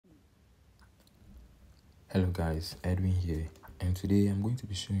Hello guys, Edwin here, and today I'm going to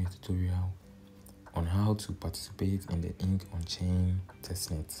be showing a tutorial on how to participate in the InkonChain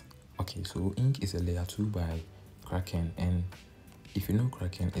Testnet. Okay, so Ink is a layer 2 by Kraken, and if you know,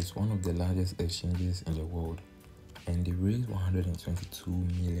 Kraken is one of the largest exchanges in the world, and they raised 122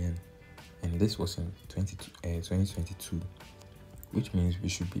 million, and this was in 2022, which means we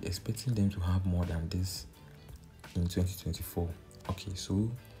should be expecting them to have more than this in 2024. Okay,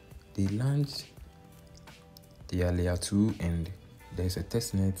 so they launched their layer 2 and there's a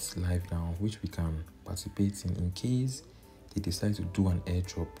testnet live now which we can participate in case they decide to do an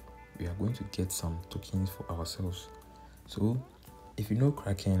airdrop. We are going to get some tokens for ourselves. So if you know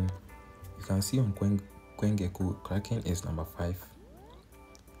Kraken, you can see on CoinGecko, Kraken is number 5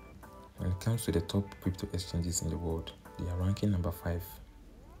 when it comes to the top crypto exchanges in the world. They are ranking number 5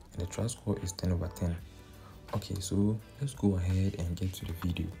 and the trust score is 10/10. Okay, so let's go ahead and get to the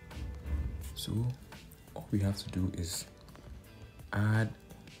video. So all we have to do is add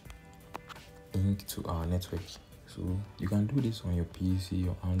Ink to our network. So you can do this on your PC,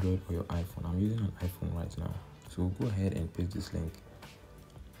 your Android, or your iPhone. I'm using an iPhone right now, so go ahead and paste this link.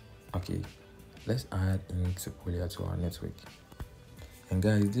 Okay, let's add InkSepolia to our network. And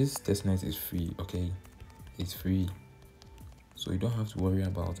guys, this testnet is free. Okay, it's free, so you don't have to worry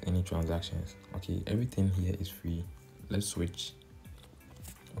about any transactions. Okay, everything here is free. Let's switch.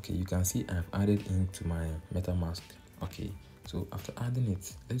 Okay, you can see I've added Ink to my MetaMask. Okay, so after adding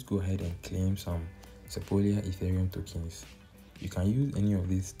it, let's go ahead and claim some Sepoila Ethereum tokens. You can use any of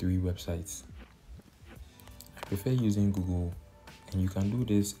these 3 websites. I prefer using Google, and you can do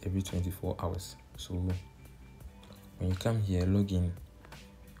this every 24 hours. So when you come here, log in,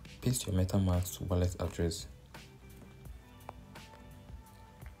 paste your MetaMask wallet address.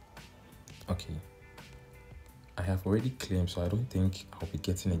 Okay, I have already claimed, so I don't think I'll be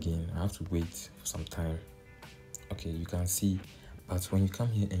getting again. I have to wait for some time. Okay, you can see, but when you come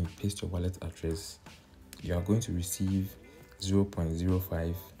here and you paste your wallet address, you are going to receive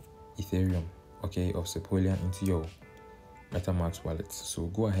 0.05 Ethereum, okay, of Sepoila into your MetaMask wallet. So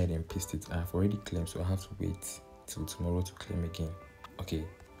go ahead and paste it. I have already claimed, so I have to wait till tomorrow to claim again. Okay,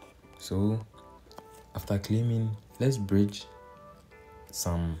 so after claiming, let's bridge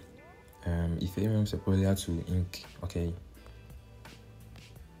some Ethereum Sepoila to Ink. Okay,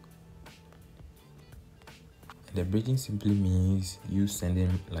 and the bridging simply means you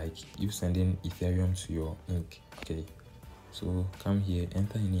sending Ethereum to your Ink. Okay, so come here,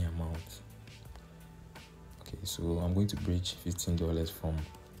 enter any amount. Okay, so I'm going to bridge $15 from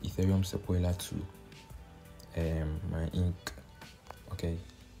Ethereum Sepoila to my Ink. Okay,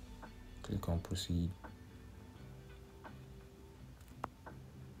 click on proceed.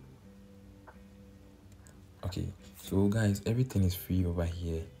 Okay, so guys, everything is free over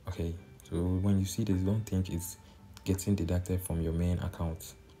here. Okay, so when you see this, don't think it's getting deducted from your main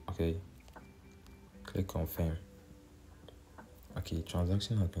account. Okay, click confirm. Okay,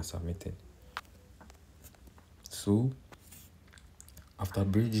 transaction has been submitted. So after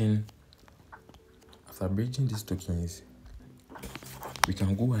bridging these tokens, we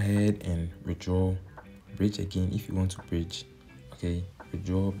can go ahead and withdraw, bridge again if you want to bridge. Okay,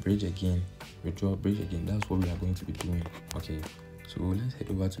 withdraw, bridge again, withdraw, bridge again. That's what we are going to be doing. Okay, so let's head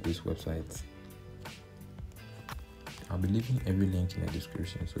over to this website. I'll be leaving every link in the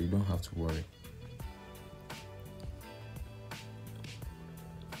description, so you don't have to worry.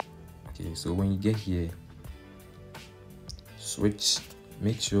 Okay, so when you get here, switch,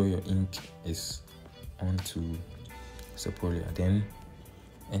 make sure your Ink is onto Sepolia, then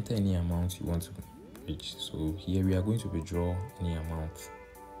enter any amount you want to bridge. So here we are going to withdraw any amount.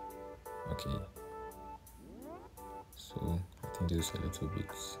 Okay, so I think this is a little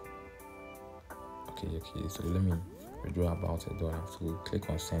bit okay, so let me withdraw about $1. So click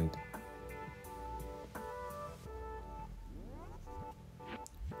on send.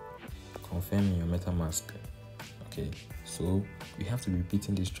 Confirm your MetaMask. Okay, so we have to be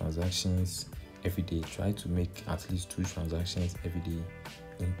repeating these transactions every day. Try to make at least 2 transactions every day.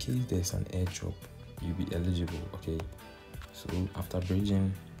 In case there's an airdrop, you'll be eligible. Okay, so after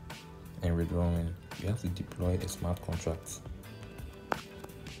bridging and withdrawing, you have to deploy a smart contract.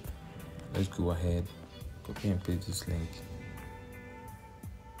 Let's go ahead, copy and paste this link,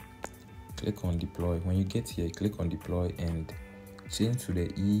 click on deploy. When you get here, click on deploy and change to the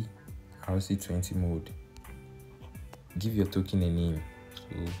ERC20 mode. Give your token a name,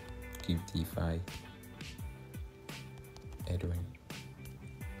 so give DeFi Edwin.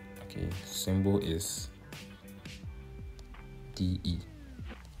 Okay, symbol is DE.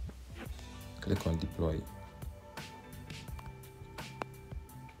 Click on deploy.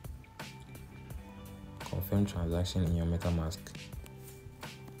 confirm transaction in your MetaMask.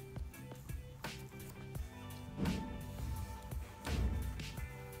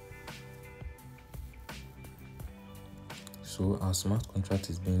 So our smart contract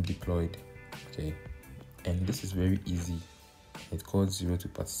is being deployed, okay, and this is very easy. It costs 0 to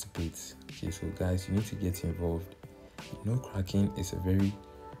participate. Okay, so guys, you need to get involved. You know, Kraken is a very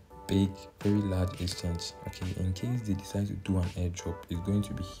big, very large exchange. Okay, in case they decide to do an airdrop, it's going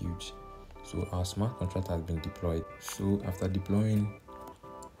to be huge. So our smart contract has been deployed. So after deploying,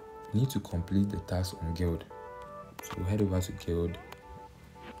 you need to complete the task on Guild. So head over to Guild,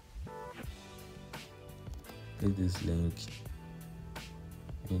 click this link.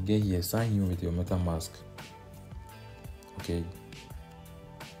 You get here, sign in with your MetaMask. Okay,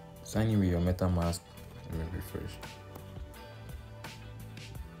 sign in with your MetaMask. Let me refresh.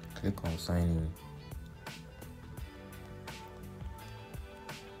 Click on sign in.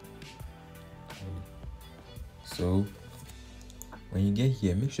 So when you get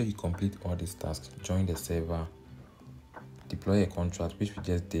here, make sure you complete all these tasks. Join the server, deploy a contract, which we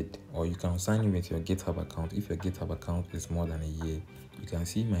just did, or you can sign in with your GitHub account. If your GitHub account is more than a year, you can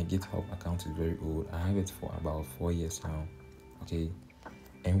see my GitHub account is very old. I have it for about 4 years now. Okay,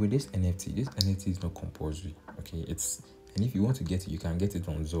 and with this NFT is not compulsory. Okay, and if you want to get it, you can get it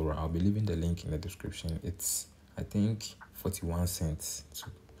on Zora. I'll be leaving the link in the description. It's, I think, 41 cents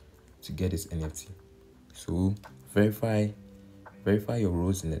to get this NFT. So verify your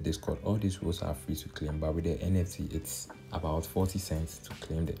roles in the Discord. All these roles are free to claim, but with the NFT, it's about 40 cents to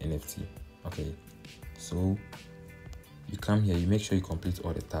claim the NFT. Okay, so you come here, you make sure you complete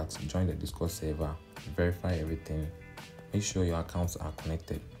all the tasks, join the Discord server, verify everything, make sure your accounts are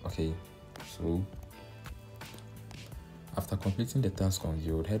connected. Okay, so after completing the task on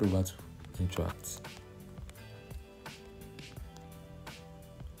Guild, head over to Intract.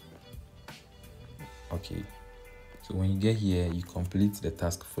 Okay, so when you get here, you complete the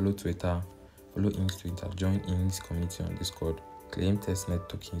task. Follow Twitter, follow Ink's Twitter, join Ink's community on Discord, claim testnet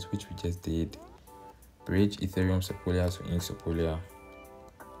tokens, which we just did, bridge Ethereum Sepoila to InkSepolia,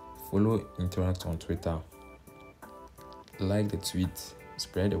 follow Interact on Twitter, like the tweet,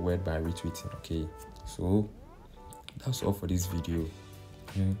 spread the word by retweeting. Okay, so that's all for this video.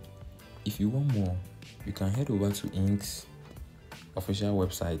 If you want more, you can head over to Ink's official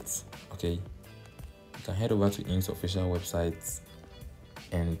website. Okay, you can head over to Ink's official website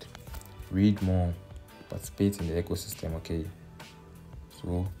and read more, participate in the ecosystem. Okay,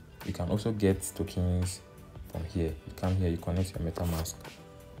 so you can also get tokens from here. You come here, you connect your MetaMask.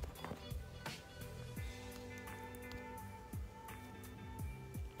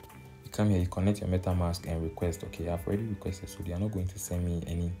 Come here, you connect your MetaMask and request. Okay, I've already requested, so they are not going to send me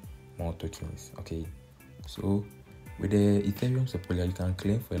any more tokens. Okay, so with the Ethereum Sepolia, you can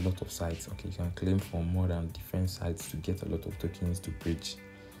claim for a lot of sites. Okay, you can claim from more than different sites to get a lot of tokens to bridge.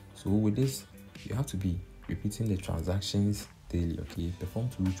 So with this, you have to be repeating the transactions daily. Okay, perform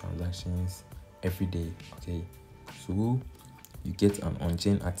 2 transactions every day. Okay, so you get an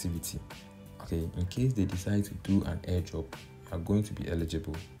on-chain activity. Okay, in case they decide to do an airdrop, you are going to be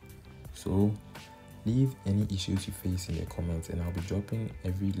eligible. So leave any issues you face in the comments, and I'll be dropping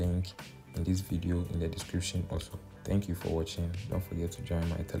every link in this video in the description also. Thank you for watching. Don't forget to join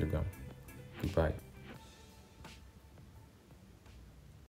my Telegram. Goodbye.